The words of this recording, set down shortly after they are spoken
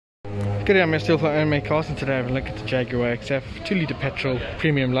Good day, I'm still for MMA Cars, and today I have a look at the Jaguar XF 2-litre petrol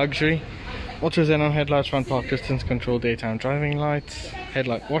premium luxury. Ultra xenon headlights, front park distance control, daytime driving lights,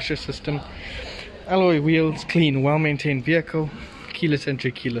 headlight washer system, alloy wheels, clean, well-maintained vehicle, keyless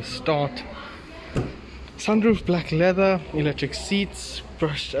entry, keyless start, sunroof, black leather, electric seats,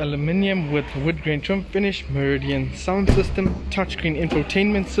 brushed aluminium with wood grain trim finish, Meridian sound system, touchscreen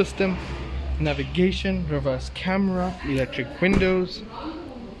infotainment system, navigation, reverse camera, electric windows,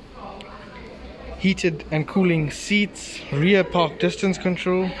 heated and cooling seats, rear park distance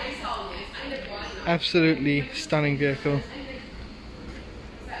control. Absolutely stunning vehicle.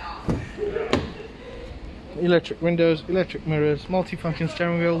 Electric windows, electric mirrors, multi-function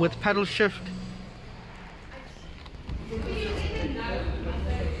steering wheel with paddle shift.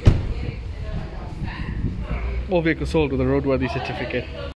 All vehicles sold with a roadworthy certificate.